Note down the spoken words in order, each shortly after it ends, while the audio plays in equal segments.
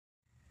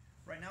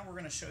now we're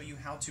going to show you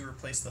how to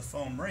replace the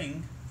foam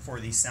ring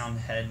for the sound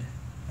head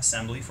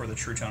assembly for the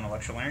true tone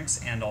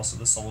electrolarynx and also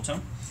the solo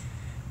tone.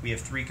 We have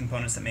three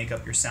components that make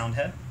up your sound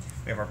head.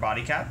 We have our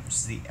body cap, which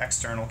is the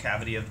external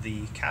cavity of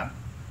the cap.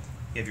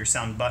 You have your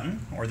sound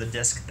button, or the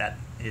disc that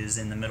is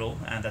in the middle,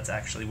 and that's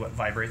actually what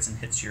vibrates and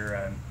hits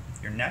your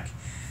neck.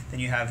 Then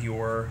you have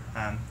your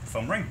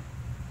foam ring.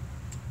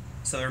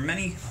 So there are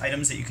many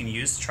items that you can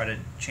use to try to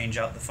change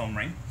out the foam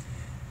ring.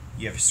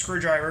 You have a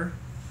screwdriver,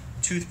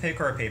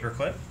 toothpick or a paper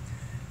clip,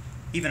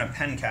 even a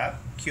pen cap,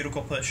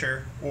 cuticle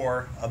pusher,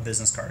 or a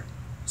business card.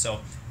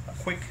 So a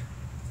quick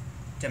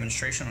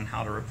demonstration on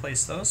how to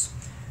replace those.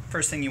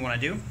 First thing you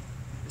want to do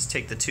is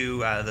take the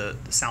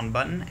the sound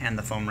button and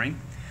the foam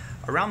ring.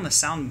 Around the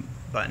sound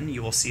button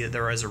you will see that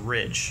there is a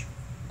ridge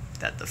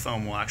that the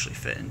foam will actually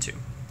fit into.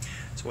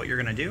 So what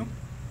you're going to do,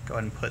 go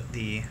ahead and put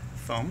the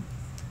foam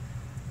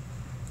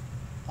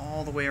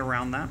all the way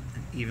around that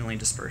and evenly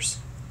disperse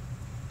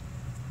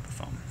the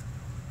foam.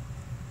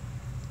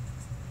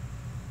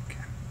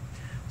 Okay.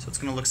 So it's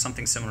going to look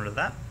something similar to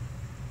that.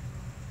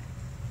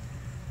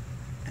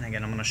 And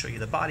again, I'm going to show you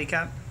the body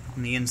cap.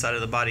 On the inside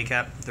of the body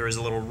cap, there is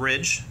a little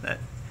ridge that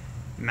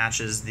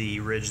matches the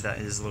ridge that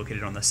is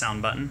located on the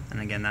sound button.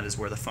 And again, that is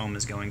where the foam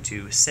is going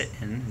to sit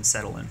in and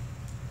settle in.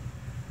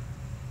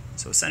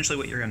 So essentially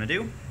what you're going to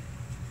do,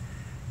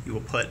 you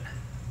will put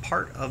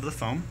part of the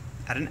foam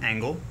at an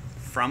angle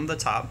from the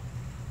top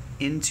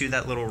into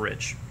that little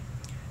ridge.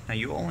 Now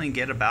you only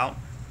get about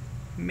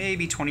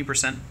maybe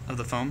 20% of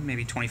the foam,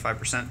 maybe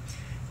 25%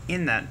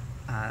 in that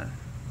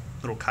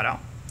little cutout.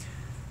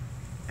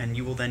 And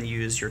you will then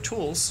use your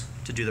tools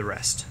to do the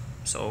rest.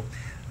 So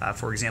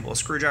for example, a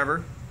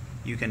screwdriver,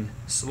 you can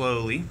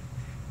slowly,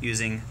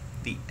 using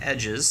the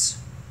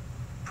edges,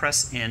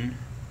 press in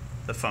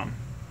the foam.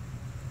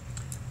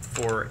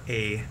 For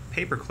a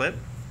paper clip,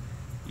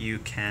 you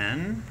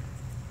can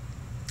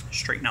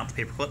straighten out the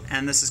paper clip,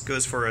 and this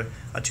goes for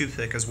a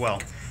toothpick as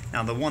well.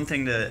 Now the one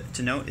thing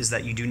to note is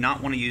that you do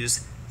not want to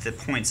use the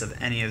points of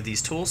any of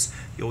these tools.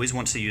 You always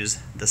want to use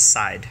the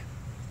side.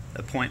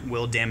 The point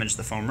will damage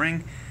the foam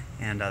ring,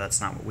 and that's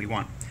not what we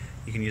want.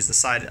 You can use the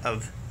side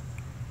of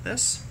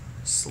this,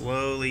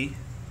 slowly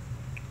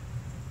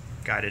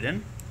guide it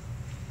in.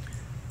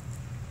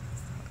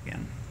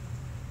 Again,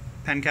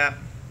 pen cap,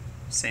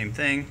 same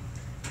thing,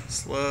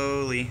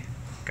 slowly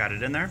guide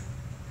it in there,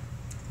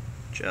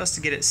 just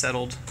to get it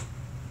settled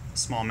a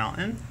small amount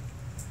in.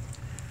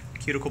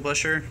 Cuticle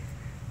pusher,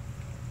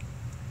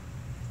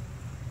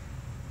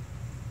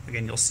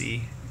 again you'll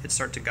see it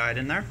start to guide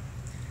in there.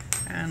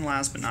 And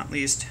last but not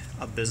least,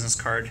 a business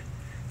card.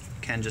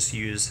 You can just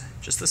use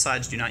just the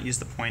sides, do not use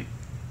the point,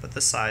 but the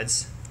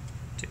sides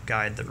to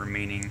guide the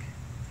remaining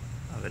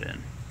of it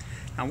in.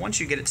 Now once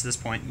you get it to this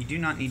point, you do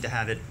not need to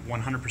have it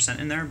 100%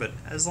 in there, but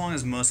as long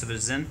as most of it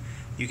is in,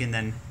 you can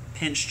then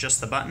pinch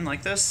just the button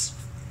like this,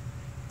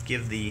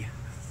 give the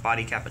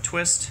body cap a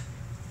twist,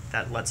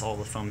 that lets all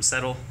the foam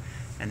settle,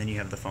 and then you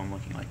have the foam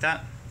looking like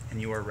that,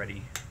 and you are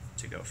ready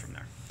to go from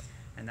there.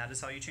 And that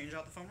is how you change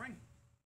out the foam ring.